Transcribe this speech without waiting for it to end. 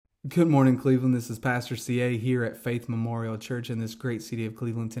Good morning, Cleveland. This is Pastor CA here at Faith Memorial Church in this great city of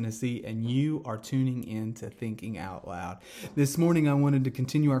Cleveland, Tennessee, and you are tuning in to Thinking Out Loud. This morning, I wanted to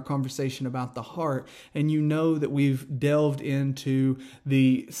continue our conversation about the heart, and you know that we've delved into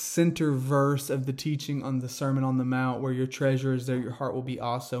the center verse of the teaching on the Sermon on the Mount, where your treasure is there, your heart will be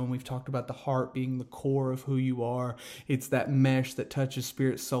also, and we've talked about the heart being the core of who you are. It's that mesh that touches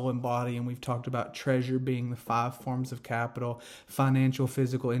spirit, soul, and body, and we've talked about treasure being the 5 forms of capital: financial,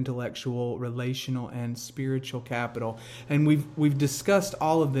 physical, intellectual, relational, and spiritual capital. And we've discussed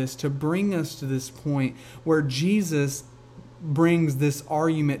all of this to bring us to this point where Jesus brings this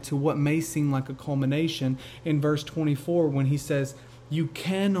argument to what may seem like a culmination in verse 24 when he says, "You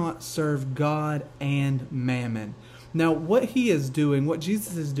cannot serve God and mammon." Now, what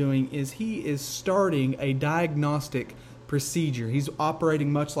Jesus is doing is he is starting a diagnostic procedure. He's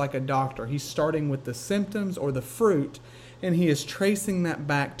operating much like a doctor. He's starting with the symptoms or the fruit, and he is tracing that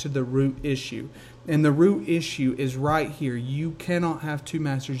back to the root issue. And the root issue is right here. You cannot have two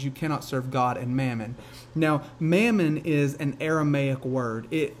masters. You cannot serve God and mammon. Now, mammon is an Aramaic word.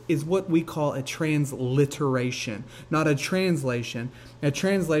 It is what we call a transliteration, not a translation. A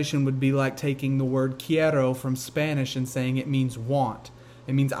translation would be like taking the word quiero from Spanish and saying it means want.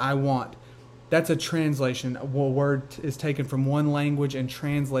 It means I want. That's a translation. A word is taken from one language and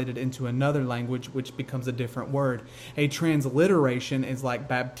translated into another language, which becomes a different word. A transliteration is like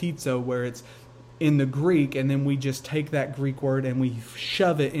baptizo, where it's in the Greek, and then we just take that Greek word and we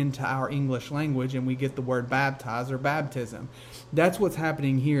shove it into our English language, and we get the word baptize or baptism. That's what's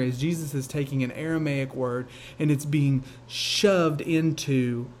happening here, is Jesus is taking an Aramaic word and it's being shoved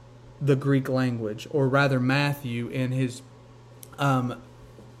into the Greek language, or rather Matthew in his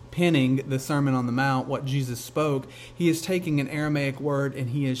penning the Sermon on the Mount, what Jesus spoke, he is taking an Aramaic word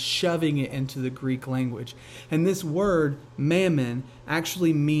and he is shoving it into the Greek language. And this word, mammon,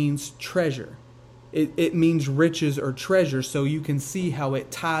 actually means treasure. It means riches or treasure, so you can see how it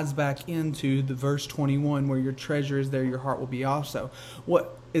ties back into the verse 21, where your treasure is there, your heart will be also.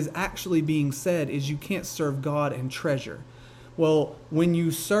 What is actually being said is you can't serve God and treasure. Well, when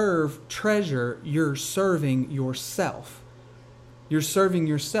you serve treasure, you're serving yourself. You're serving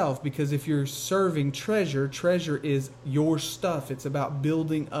yourself, because if you're serving treasure, treasure is your stuff. It's about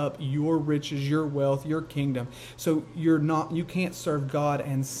building up your riches, your wealth, your kingdom. So you can't serve God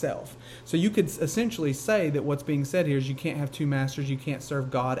and self. So you could essentially say that what's being said here is you can't have two masters, you can't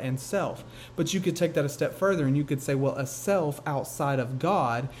serve God and self. But you could take that a step further and you could say, well, a self outside of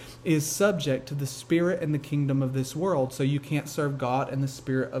God is subject to the spirit and the kingdom of this world. So you can't serve God and the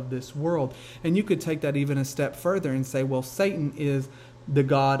spirit of this world. And you could take that even a step further and say, well, Satan is the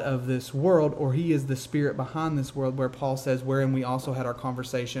god of this world, or he is the spirit behind this world, where Paul says, wherein we also had our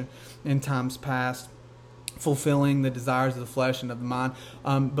conversation in times past, fulfilling the desires of the flesh and of the mind.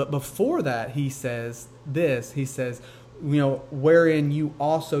 But before that, he says, wherein you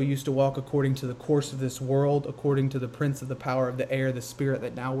also used to walk according to the course of this world, according to the prince of the power of the air, the spirit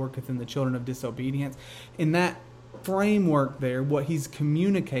that now worketh in the children of disobedience. In that framework there, what he's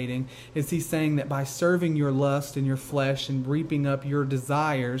communicating is he's saying that by serving your lust and your flesh and reaping up your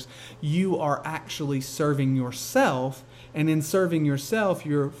desires, you are actually serving yourself. And in serving yourself,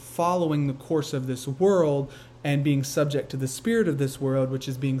 you're following the course of this world and being subject to the spirit of this world, which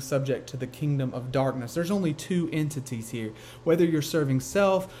is being subject to the kingdom of darkness. There's only two entities here. Whether you're serving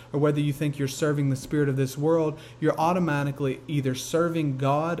self or whether you think you're serving the spirit of this world, you're automatically either serving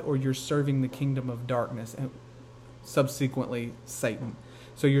God or you're serving the kingdom of darkness, and subsequently Satan.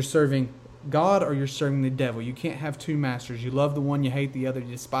 So you're serving God or you're serving the devil. You can't have two masters. You love the one, you hate the other. You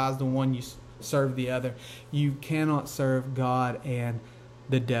despise the one, you serve the other. You cannot serve God and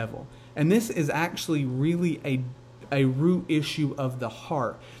the devil. And this is actually really a root issue of the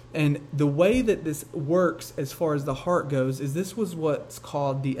heart. And the way that this works as far as the heart goes is this was what's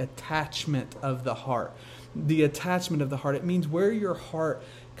called the attachment of the heart. The attachment of the heart. It means where your heart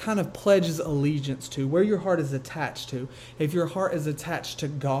kind of pledges allegiance to, where your heart is attached to. If your heart is attached to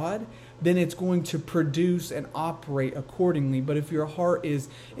God, then it's going to produce and operate accordingly. But if your heart is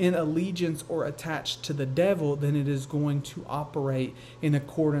in allegiance or attached to the devil, then it is going to operate in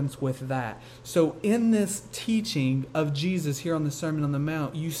accordance with that. So in this teaching of Jesus here on the Sermon on the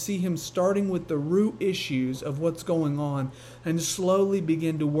Mount, you see him starting with the root issues of what's going on and slowly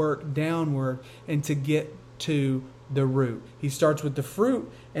begin to work downward and to get to the root. He starts with the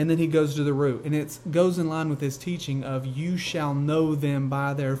fruit, and then he goes to the root. And it goes in line with his teaching of you shall know them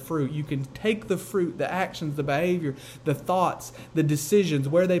by their fruit. You can take the fruit, the actions, the behavior, the thoughts, the decisions,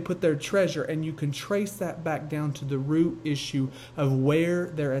 where they put their treasure, and you can trace that back down to the root issue of where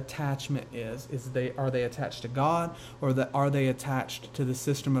their attachment is. Are they attached to God, or are they attached to the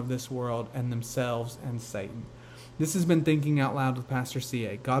system of this world and themselves and Satan? This has been Thinking Out Loud with Pastor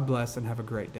C.A. God bless and have a great day.